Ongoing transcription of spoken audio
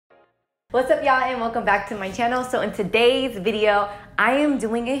What's up, y'all, and welcome back to my channel. So in today's video, I am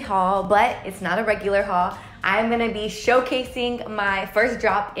doing a haul, but it's not a regular haul. I'm gonna be showcasing my first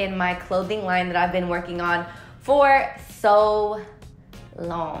drop in my clothing line that I've been working on for so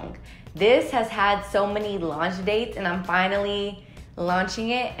long. This has had so many launch dates, and I'm finally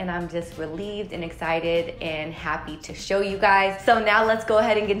launching it, and I'm just relieved and excited and happy to show you guys. So now let's go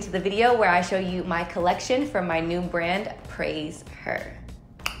ahead and get into the video where I show you my collection from my new brand, Praise Her.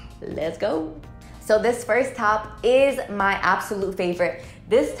 Let's go. So this first top is my absolute favorite.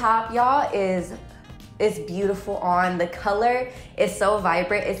 This top, y'all, is beautiful on. The color is so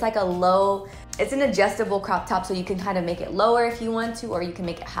vibrant. It's like it's an adjustable crop top, so you can kind of make it lower if you want to, or you can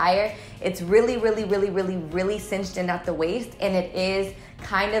make it higher. It's really cinched in at the waist, and it is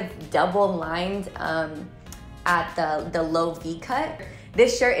kind of double lined at the low V cut.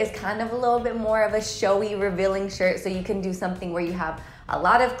 This shirt is kind of a little bit more of a showy, revealing shirt, so you can do something where you have a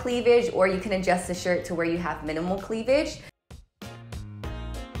lot of cleavage, or you can adjust the shirt to where you have minimal cleavage.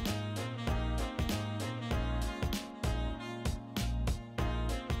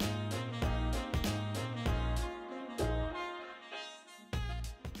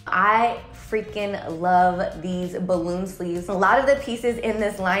 I freaking love these balloon sleeves. A lot of the pieces in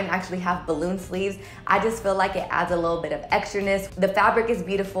this line actually have balloon sleeves. I just feel like it adds a little bit of extraness. The fabric is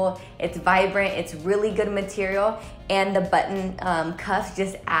beautiful, it's vibrant, it's really good material, and the button cuffs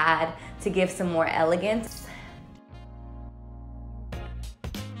just add to give some more elegance.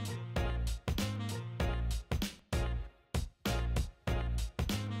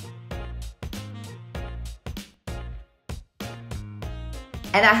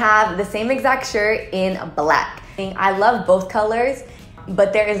 And I have the same exact shirt in black. I love both colors,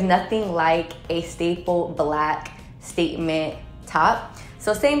 but there is nothing like a staple black statement top.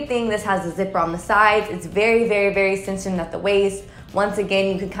 So same thing, this has a zipper on the sides. It's very cinched in at the waist. Once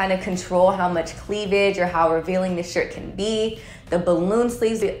again, you can kind of control how much cleavage or how revealing the shirt can be. The balloon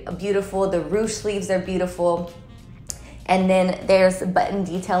sleeves are beautiful. The ruche sleeves are beautiful. And then there's button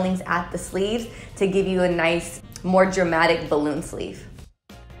detailings at the sleeves to give you a nice, more dramatic balloon sleeve.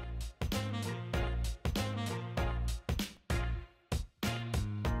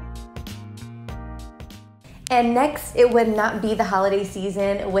 And next, it would not be the holiday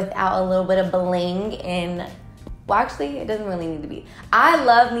season without a little bit of bling and, well, actually, it doesn't really need to be. I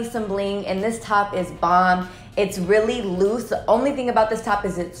love me some bling, and this top is bomb. It's really loose. The only thing about this top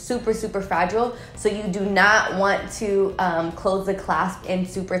is it's super fragile, so you do not want to close the clasp in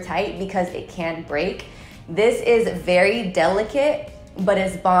super tight because it can break. This is very delicate, but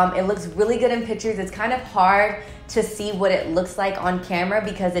it's bomb. It looks really good in pictures. It's kind of hard to see what it looks like on camera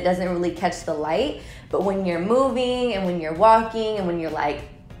because it doesn't really catch the light. But when you're moving and when you're walking and when you're like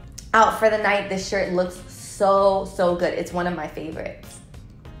out for the night, this shirt looks so good. It's one of my favorites.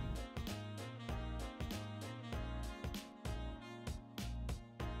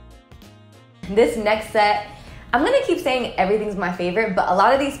 This next set, I'm gonna keep saying everything's my favorite, but a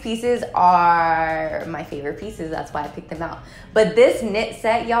lot of these pieces are my favorite pieces. That's why I picked them out. But this knit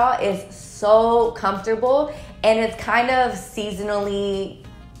set, y'all, is so comfortable, and it's kind of seasonally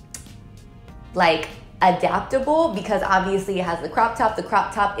like adaptable because obviously it has the crop top. The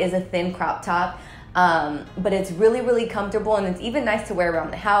crop top is a thin crop top, but it's really comfortable, and it's even nice to wear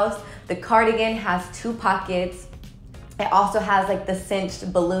around the house. The cardigan has 2 pockets. It also has like the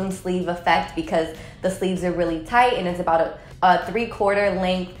cinched balloon sleeve effect because the sleeves are really tight, and it's about a 3/4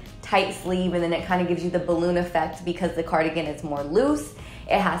 length tight sleeve, and then it kind of gives you the balloon effect because the cardigan is more loose.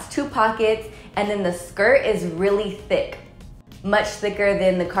 It has 2 pockets, and then the skirt is really thick, much thicker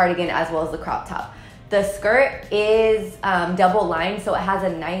than the cardigan as well as the crop top. The skirt is double lined, so it has a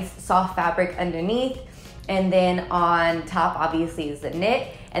nice soft fabric underneath, and then on top obviously is the knit,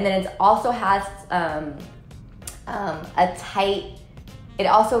 and then it also has it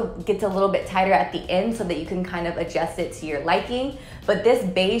also gets a little bit tighter at the end so that you can kind of adjust it to your liking. But this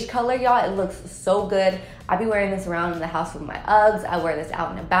beige color, y'all, it looks so good. I be wearing this around in the house with my Uggs. I wear this out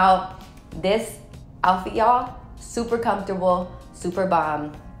and about. This outfit, y'all, super comfortable, super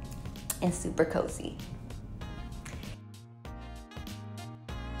bomb, and super cozy.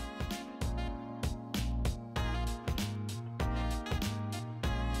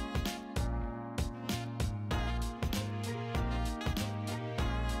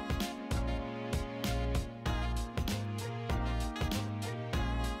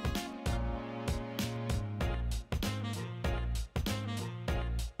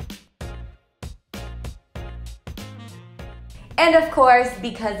 And of course,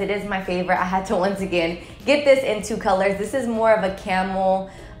 because it is my favorite, I had to once again get this in 2 colors. This is more of a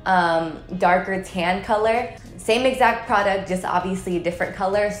camel, darker tan color. Same exact product, just obviously a different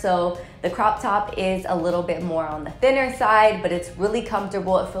color. So the crop top is a little bit more on the thinner side, but it's really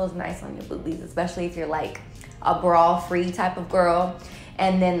comfortable. It feels nice on your boobies, especially if you're like a bra-free type of girl.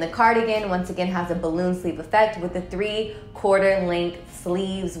 And then the cardigan, once again, has a balloon sleeve effect with the 3/4 length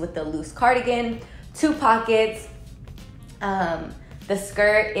sleeves with the loose cardigan, 2 pockets. The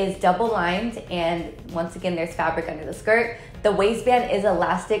skirt is double lined, and once again, there's fabric under the skirt. The waistband is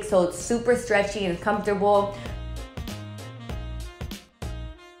elastic, so it's super stretchy and comfortable.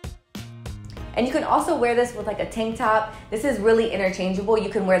 And you can also wear this with like a tank top. This is really interchangeable. You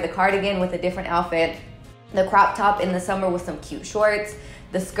can wear the cardigan with a different outfit, the crop top in the summer with some cute shorts,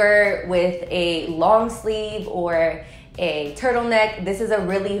 the skirt with a long sleeve or a turtleneck. This is a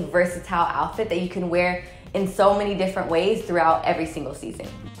really versatile outfit that you can wear in so many different ways throughout every single season.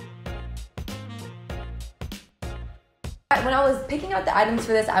 When I was picking out the items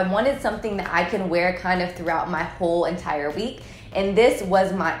for this, I wanted something that I can wear kind of throughout my whole entire week, and this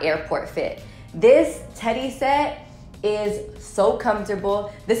was my airport fit. This teddy set is so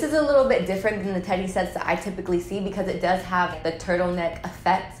comfortable. This is a little bit different than the teddy sets that I typically see because it does have the turtleneck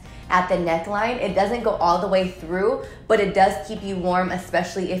effect at the neckline. It doesn't go all the way through, but it does keep you warm,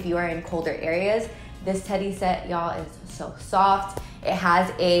 especially if you are in colder areas. This teddy set, y'all, is so soft. It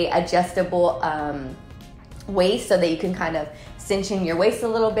has a adjustable waist so that you can kind of cinch in your waist a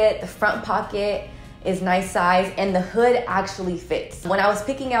little bit. The front pocket is nice size, and the hood actually fits. When I was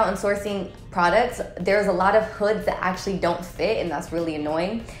picking out and sourcing products, there's a lot of hoods that actually don't fit, and that's really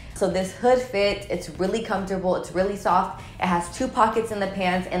annoying. So this hood fits, it's really comfortable, it's really soft. It has 2 pockets in the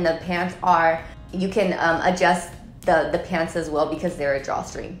pants, and the pants are, you can adjust the pants as well because they're a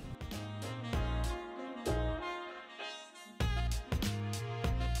drawstring.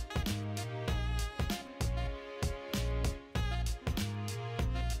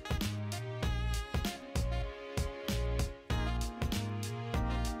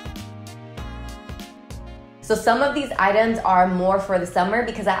 So some of these items are more for the summer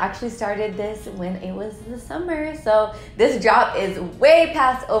because I actually started this when it was the summer. So this drop is way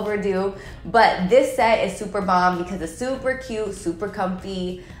past overdue, but this set is super bomb because it's super cute, super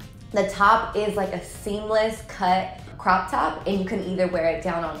comfy. The top is like a seamless cut crop top, and you can either wear it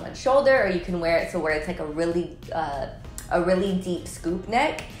down on one shoulder or you can wear it so where it's like a really deep scoop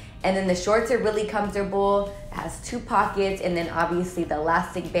neck. And then the shorts are really comfortable. It has 2 pockets, and then obviously the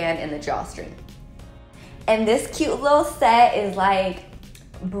elastic band and the drawstring. And this cute little set is like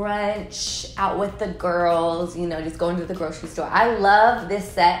brunch, out with the girls, you know, just going to the grocery store. I love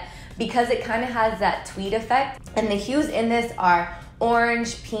this set because it kind of has that tweed effect. And the hues in this are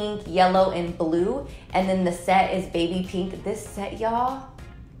orange, pink, yellow, and blue. And then the set is baby pink. This set, y'all,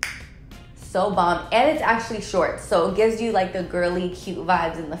 so bomb. And it's actually short, so it gives you like the girly, cute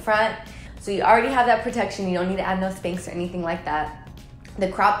vibes in the front. So you already have that protection. You don't need to add no Spanx or anything like that. The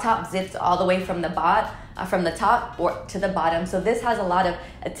crop top zips all the way from the top or to the bottom. So this has a lot of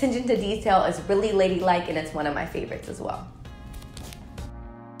attention to detail. It's really ladylike, and it's one of my favorites as well.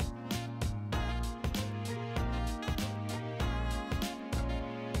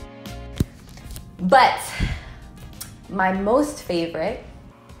 But my most favorite,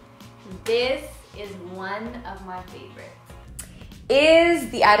 this is one of my favorites, is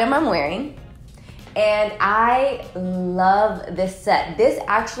the item I'm wearing. And I love this set. This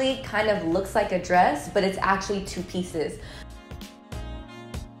actually kind of looks like a dress, but it's actually 2 pieces.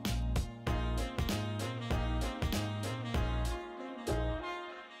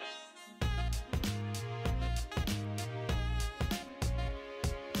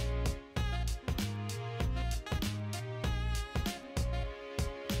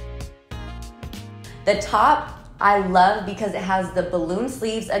 The top I love because it has the balloon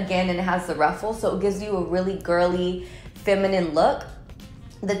sleeves again, and it has the ruffle, so it gives you a really girly, feminine look.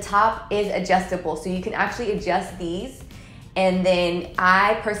 The top is adjustable, so you can actually adjust these. And then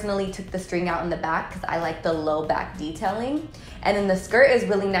I personally took the string out in the back because I like the low back detailing. And then the skirt is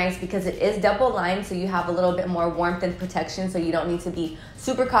really nice because it is double lined, so you have a little bit more warmth and protection, so you don't need to be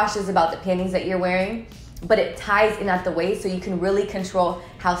super cautious about the panties that you're wearing. But it ties in at the waist, so you can really control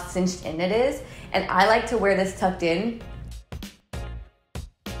how cinched in it is. And I like to wear this tucked in.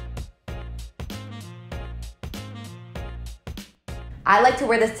 I like to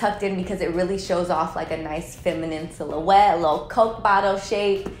wear this tucked in because it really shows off like a nice feminine silhouette, a little Coke bottle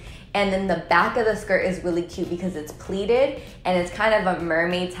shape. And then the back of the skirt is really cute because it's pleated and it's kind of a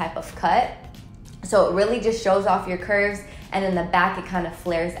mermaid type of cut. So it really just shows off your curves, and in the back it kind of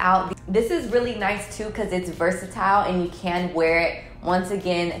flares out. This is really nice too because it's versatile and you can wear it once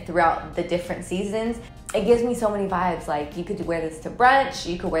again throughout the different seasons. It gives me so many vibes. Like, you could wear this to brunch,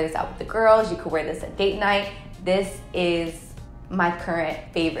 you could wear this out with the girls, you could wear this at date night. this is my current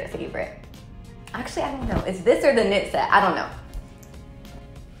favorite. Actually, I don't know. It's this or the knit set. I don't know.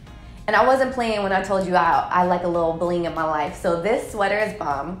 And I wasn't playing when I told you I like a little bling in my life. So this sweater is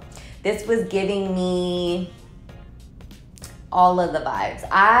bomb. This was giving me all of the vibes.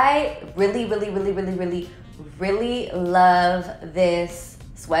 I really love this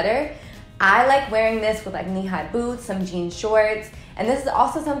sweater. I like wearing this with like knee-high boots, some jean shorts, and this is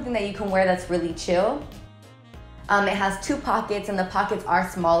also something that you can wear that's really chill. It has 2 pockets and the pockets are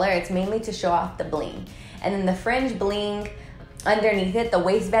smaller. It's mainly to show off the bling. And then the fringe bling underneath it, the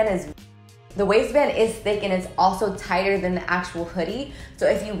waistband is thick and it's also tighter than the actual hoodie. So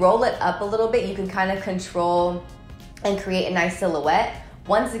if you roll it up a little bit, you can kind of control and create a nice silhouette.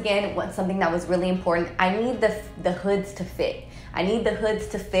 Once again, something that was really important, I need the hoods to fit. I need the hoods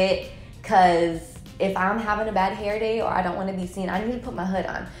to fit because if I'm having a bad hair day or I don't want to be seen, I need to put my hood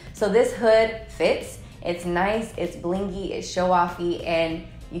on. So this hood fits. It's nice, it's blingy, it's show-offy, and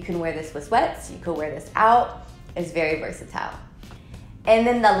you can wear this with sweats, you could wear this out. It's very versatile. And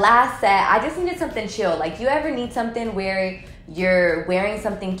then the last set, I just needed something chill. Like, you ever need something where you're wearing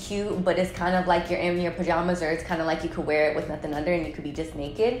something cute, but it's kind of like you're in your pajamas, or it's kind of like you could wear it with nothing under and you could be just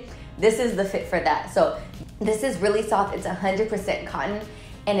naked? This is the fit for that. So this is really soft. It's 100% cotton,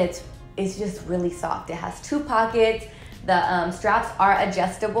 and it's just really soft. It has 2 pockets. The straps are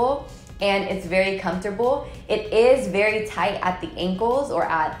adjustable, and it's very comfortable. It is very tight at the ankles or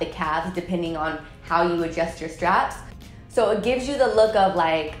at the calves, depending on how you adjust your straps. So it gives you the look of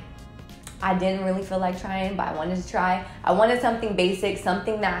like, I didn't really feel like trying, but I wanted to try. I wanted something basic,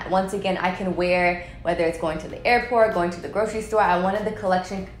 something that, once again, I can wear, whether it's going to the airport, going to the grocery store. I wanted the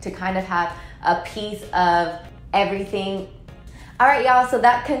collection to kind of have a piece of everything. All right, y'all, so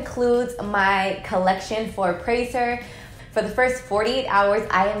that concludes my collection for Praise Her. For the first 48 hours,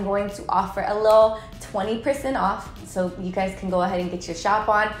 I am going to offer a little 20% off, so you guys can go ahead and get your shop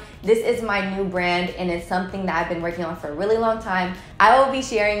on. This is my new brand, and it's something that I've been working on for a really long time. I will be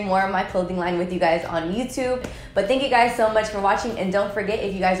sharing more of my clothing line with you guys on YouTube, but thank you guys so much for watching, and don't forget,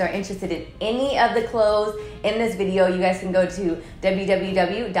 if you guys are interested in any of the clothes in this video, you guys can go to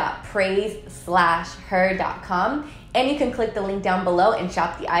www.praise-her.com, and you can click the link down below and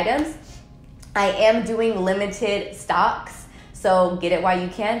shop the items. I am doing limited stocks, so get it while you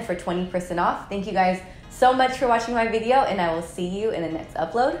can for 20% off. Thank you guys so much for watching my video, and I will see you in the next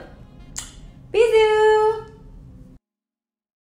upload. Bisous!